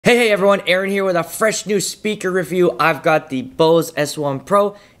Hey everyone, Aaron here with a fresh new speaker review. I've got the Bose S1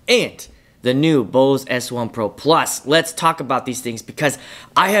 Pro and the new Bose S1 Pro Plus. Let's talk about these things because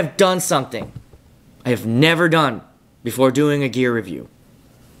I have done something I have never done before doing a gear review.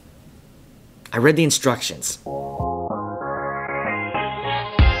 I read the instructions.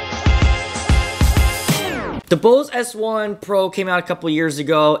 The Bose S1 Pro came out a couple years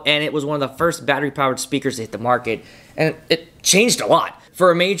ago, and it was one of the first battery-powered speakers to hit the market, and it changed a lot. For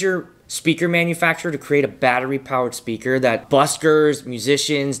a major speaker manufacturer to create a battery-powered speaker that buskers,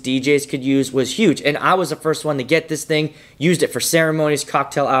 musicians, DJs could use was huge, and I was the first one to get this thing, used it for ceremonies,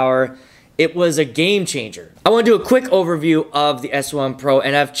 cocktail hour. It was a game changer. I want to do a quick overview of the S1 Pro,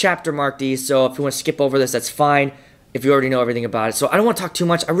 and I've chapter marked these, so if you want to skip over this, that's fine if you already know everything about it. So I don't want to talk too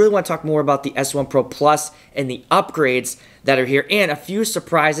much. I really want to talk more about the S1 Pro Plus and the upgrades that are here and a few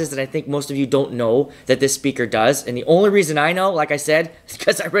surprises that I think most of you don't know that this speaker does. And the only reason I know, like I said, is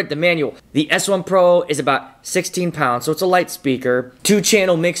because I read the manual. The S1 Pro is about 16 pounds, so it's a light speaker.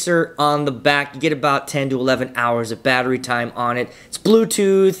 2-channel mixer on the back. You get about 10 to 11 hours of battery time on it. It's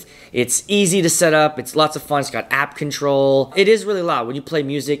Bluetooth. It's easy to set up. It's lots of fun. It's got app control. It is really loud. When you play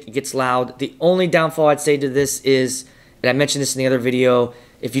music, it gets loud. The only downfall I'd say to this is, and I mentioned this in the other video,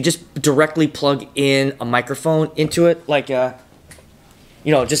 if you just directly plug in a microphone into it, like a,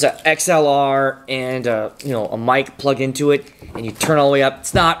 just a XLR and a mic plug into it, and you turn all the way up,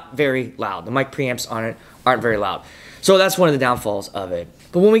 it's not very loud. The mic preamps on it aren't very loud. So that's one of the downfalls of it.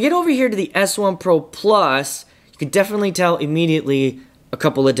 But when we get over here to the S1 Pro Plus, you can definitely tell immediately a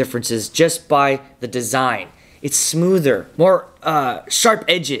couple of differences just by the design. It's smoother, more sharp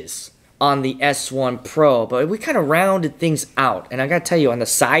edges on the S1 Pro, but we kind of rounded things out. And I gotta tell you, on the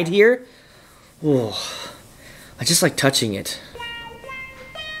side here, oh, I just like touching it.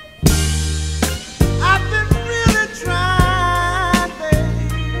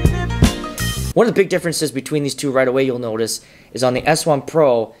 One of the big differences between these two right away you'll notice is on the S1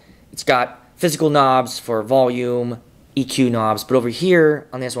 Pro, it's got physical knobs for volume, EQ knobs, but over here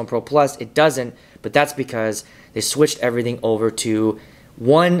on the S1 Pro Plus, it doesn't, but that's because they switched everything over to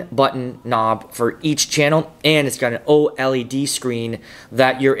one button knob for each channel, and it's got an OLED screen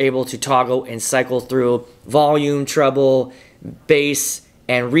that you're able to toggle and cycle through volume, treble, bass,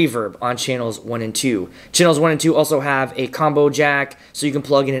 and reverb on channels 1 and 2. Channels 1 and 2 also have a combo jack, so you can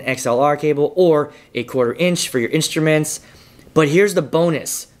plug in an XLR cable or a 1/4 inch for your instruments. But here's the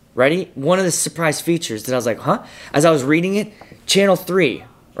bonus. Ready? One of the surprise features that I was like, huh? As I was reading it, channel 3,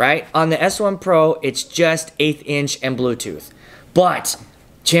 right? On the S1 Pro, it's just 1/8 inch and Bluetooth. But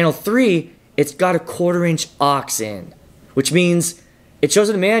channel 3, it's got a 1/4 inch aux in, which means it shows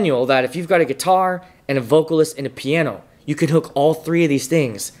in the manual that if you've got a guitar and a vocalist and a piano, you can hook all three of these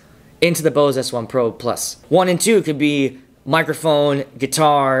things into the Bose S1 Pro Plus. 1 and 2 could be microphone,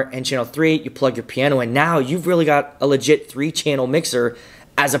 guitar, and channel 3, you plug your piano in. Now you've really got a legit 3-channel mixer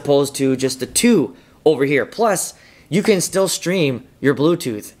as opposed to just the 2 over here. Plus, you can still stream your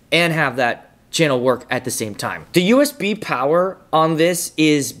Bluetooth and have that channel work at the same time. The USB power on this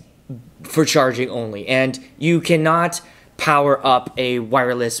is for charging only, and you cannot power up a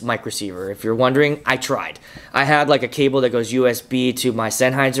wireless mic receiver. If you're wondering, I tried. I had like a cable that goes USB to my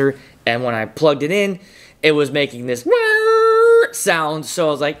Sennheiser, and when I plugged it in, it was making this sound, so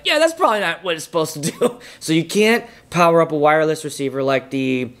I was like, yeah, that's probably not what it's supposed to do. So you can't power up a wireless receiver like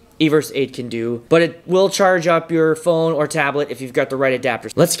the Everse 8 can do, but it will charge up your phone or tablet if you've got the right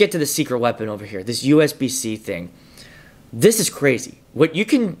adapters. Let's get to the secret weapon over here, this USB-C thing. This is crazy. What you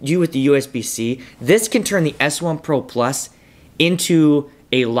can do with the USB-C, this can turn the S1 Pro Plus into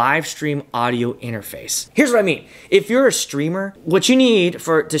a live stream audio interface. Here's what I mean. If you're a streamer, what you need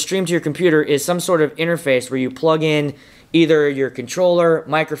to stream to your computer is some sort of interface where you plug in either your controller,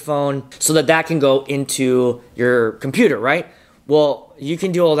 microphone, so that can go into your computer, right? Well, you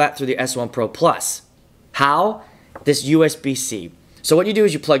can do all that through the S1 Pro Plus. How? This USB-C. So what you do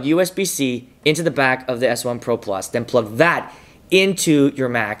is you plug USB-C into the back of the S1 Pro Plus, then plug that into your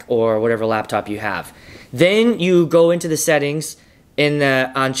Mac or whatever laptop you have. Then you go into the settings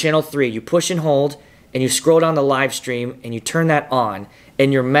on channel 3, you push and hold, and you scroll down the live stream and you turn that on,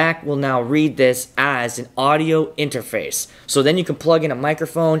 and your Mac will now read this as an audio interface. So then you can plug in a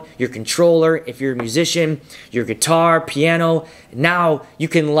microphone, your controller, if you're a musician, your guitar, piano. Now you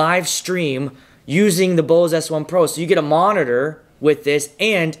can live stream using the Bose S1 Pro. So you get a monitor with this,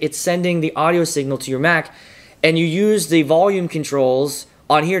 and it's sending the audio signal to your Mac, and you use the volume controls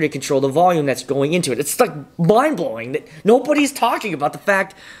on here to control the volume that's going into it. It's like mind-blowing that nobody's talking about the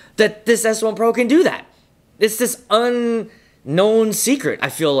fact that this S1 Pro can do that. It's this unknown secret, I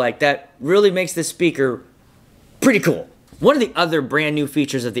feel like, that really makes this speaker pretty cool. One of the other brand new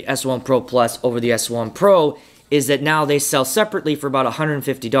features of the S1 Pro Plus over the S1 Pro is that now they sell separately for about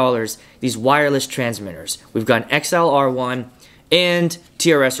 $150 these wireless transmitters. We've got an XLR one and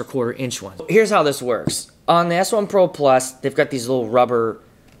TRS or quarter-inch one. Here's how this works. On the S1 Pro Plus, they've got these little rubber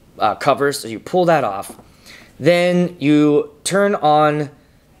covers, so you pull that off. Then you turn on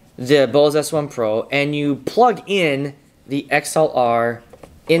the Bose S1 Pro and you plug in the XLR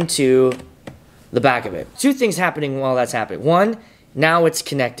into the back of it. Two things happening while that's happening. One, now it's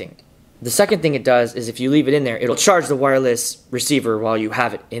connecting. The second thing it does is if you leave it in there, it'll charge the wireless receiver while you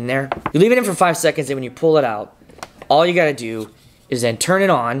have it in there. You leave it in for 5 seconds, and when you pull it out, all you gotta do is then turn it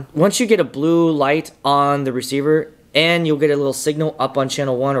on. Once you get a blue light on the receiver, and you'll get a little signal up on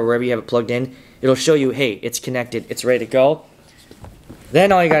channel 1 or wherever you have it plugged in, it'll show you, hey, it's connected, it's ready to go.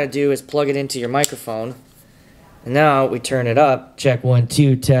 Then all you gotta do is plug it into your microphone. And now we turn it up. Check 1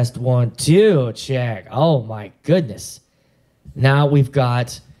 2, test 1 2, check. Oh my goodness. Now we've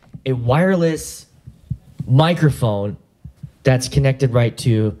got a wireless microphone that's connected right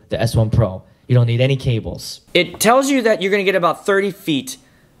to the S1 Pro. You don't need any cables. It tells you that you're gonna get about 30 feet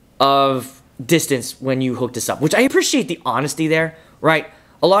of distance when you hook this up, which I appreciate the honesty there, right?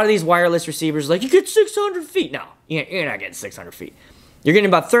 A lot of these wireless receivers like, you get 600 feet. No, you're not getting 600 feet. You're getting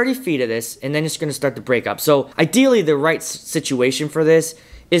about 30 feet of this, and then it's gonna start to break up. So ideally, the right situation for this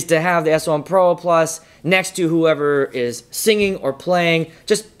is to have the S1 Pro Plus next to whoever is singing or playing.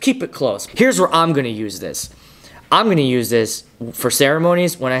 Just keep it close. Here's where I'm gonna use this. I'm gonna use this for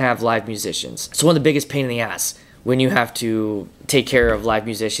ceremonies when I have live musicians. It's one of the biggest pain in the ass when you have to take care of live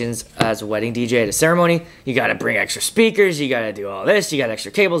musicians as a wedding DJ at a ceremony. You gotta bring extra speakers, you gotta do all this, you got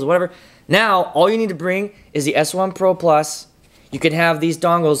extra cables, whatever. Now, all you need to bring is the S1 Pro Plus. You can have these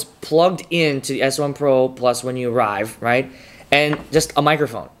dongles plugged into the S1 Pro Plus when you arrive, right? And just a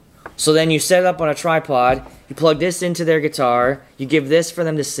microphone. So then you set it up on a tripod, you plug this into their guitar, you give this for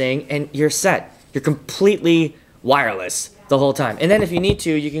them to sing, and you're set. You're completely wireless the whole time. And then if you need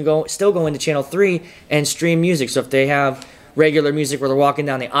to, you can still go into channel 3 and stream music. So if they have regular music where they're walking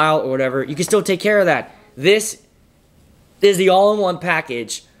down the aisle or whatever, you can still take care of that. This is the all-in-one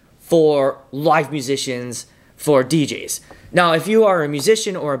package for live musicians, for DJs. Now, if you are a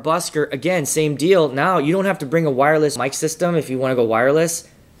musician or a busker, again, same deal. Now, you don't have to bring a wireless mic system if you want to go wireless.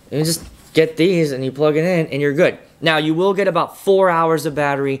 You just get these and you plug it in and you're good. Now, you will get about 4 hours of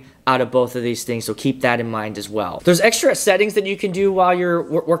battery out of both of these things, so keep that in mind as well. There's extra settings that you can do while you're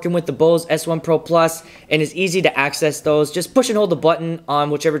working with the Bose S1 Pro Plus, and it's easy to access those. Just push and hold the button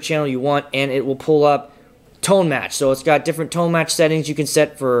on whichever channel you want, and it will pull up tone match. So it's got different tone match settings you can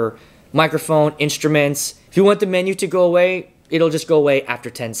set for microphone, instruments. If you want the menu to go away, it'll just go away after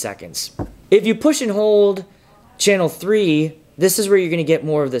 10 seconds. If you push and hold channel 3, this is where you're gonna get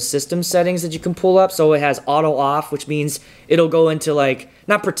more of the system settings that you can pull up. So it has auto off, which means it'll go into like,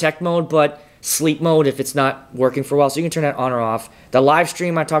 not protect mode, but sleep mode if it's not working for a while. So you can turn that on or off. The live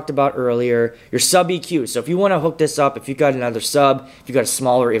stream I talked about earlier, your sub EQ. So if you wanna hook this up, if you've got another sub, if you've got a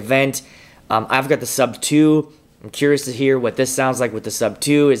smaller event, I've got the sub 2. I'm curious to hear what this sounds like with the sub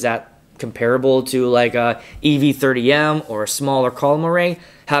 2. Is that comparable to like a EV30M or a smaller column array?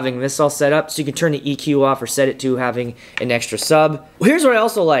 Having this all set up, so you can turn the EQ off or set it to having an extra sub. Here's what I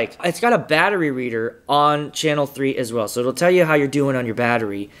also like. It's got a battery reader on channel 3 as well, so it'll tell you how you're doing on your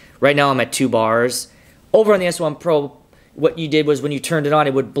battery. Right now I'm at 2 bars. Over on the S1 Pro, what you did was when you turned it on,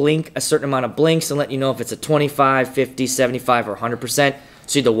 it would blink a certain amount of blinks and let you know if it's a 25, 50, 75, or 100%.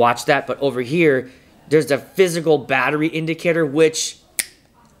 So you had to watch that. But over here, there's the physical battery indicator, which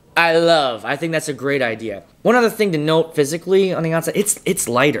I love. I think that's a great idea. One other thing to note physically on the outside, it's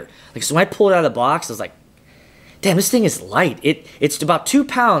lighter. Like, so when I pulled it out of the box, I was like, damn, this thing is light. It's about 2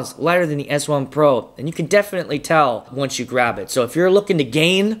 pounds lighter than the S1 Pro, and you can definitely tell once you grab it. So if you're looking to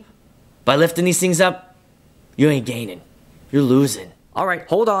gain by lifting these things up, you ain't gaining. You're losing. All right,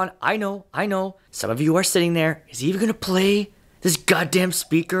 hold on. I know. Some of you are sitting there. Is he even gonna play this goddamn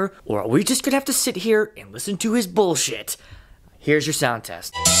speaker, or are we just gonna have to sit here and listen to his bullshit? Here's your sound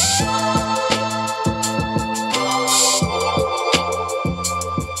test.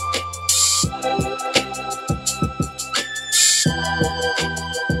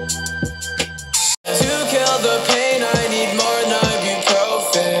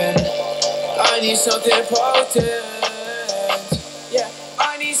 Something potent, yeah.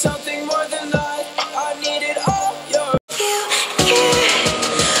 I need something more than that. I need it all. You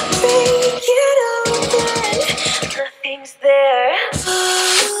break it open. Nothing's there.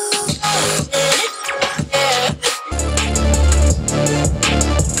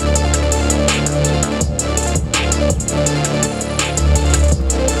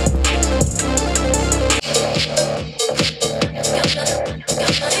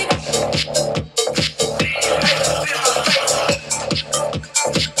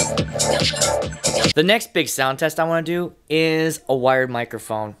 The next big sound test I want to do is a wired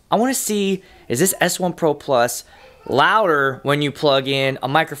microphone. I want to see, is this S1 Pro Plus louder when you plug in a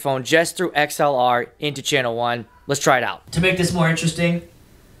microphone just through XLR into channel 1? Let's try it out. To make this more interesting,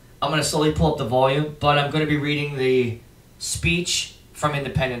 I'm going to slowly pull up the volume, but I'm going to be reading the speech from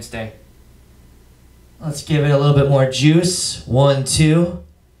Independence Day. Let's give it a little bit more juice. 1, 2.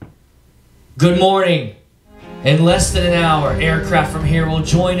 Good morning. In less than an hour, aircraft from here will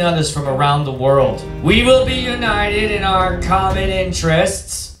join others from around the world. We will be united in our common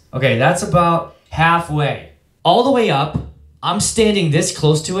interests. Okay, that's about halfway. All the way up, I'm standing this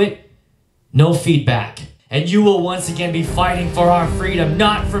close to it, no feedback. And you will once again be fighting for our freedom,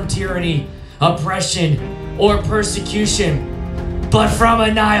 not from tyranny, oppression, or persecution, but from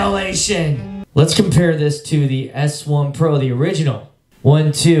annihilation. Let's compare this to the S1 Pro, the original.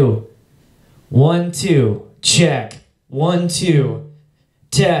 1, 2. 1, 2. Check. 1, 2.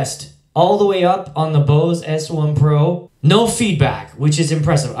 Test. All the way up on the Bose S1 Pro. No feedback, which is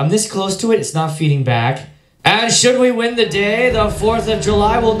impressive. I'm this close to it, it's not feeding back. And should we win the day, the 4th of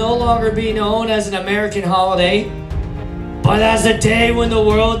July will no longer be known as an American holiday, but as a day when the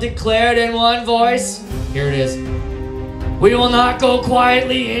world declared in one voice. Here it is. We will not go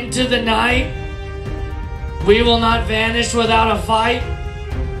quietly into the night. We will not vanish without a fight.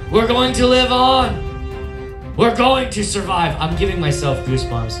 We're going to live on. We're going to survive. I'm giving myself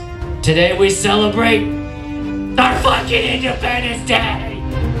goosebumps. Today we celebrate our fucking Independence Day.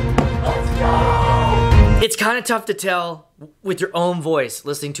 Let's go. It's kind of tough to tell with your own voice,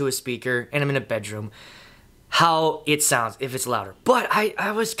 listening to a speaker, and I'm in a bedroom, how it sounds if it's louder. But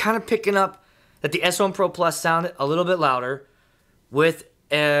I was kind of picking up that the S1 Pro Plus sounded a little bit louder with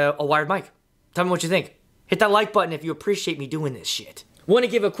a wired mic. Tell me what you think. Hit that like button if you appreciate me doing this shit. Want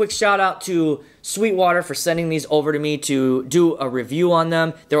to give a quick shout out to Sweetwater for sending these over to me to do a review on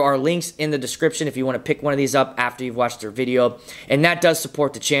them. There are links in the description if you want to pick one of these up after you've watched their video. And that does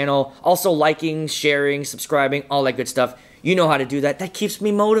support the channel. Also liking, sharing, subscribing, all that good stuff. You know how to do that. That keeps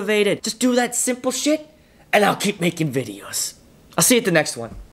me motivated. Just do that simple shit and I'll keep making videos. I'll see you at the next one.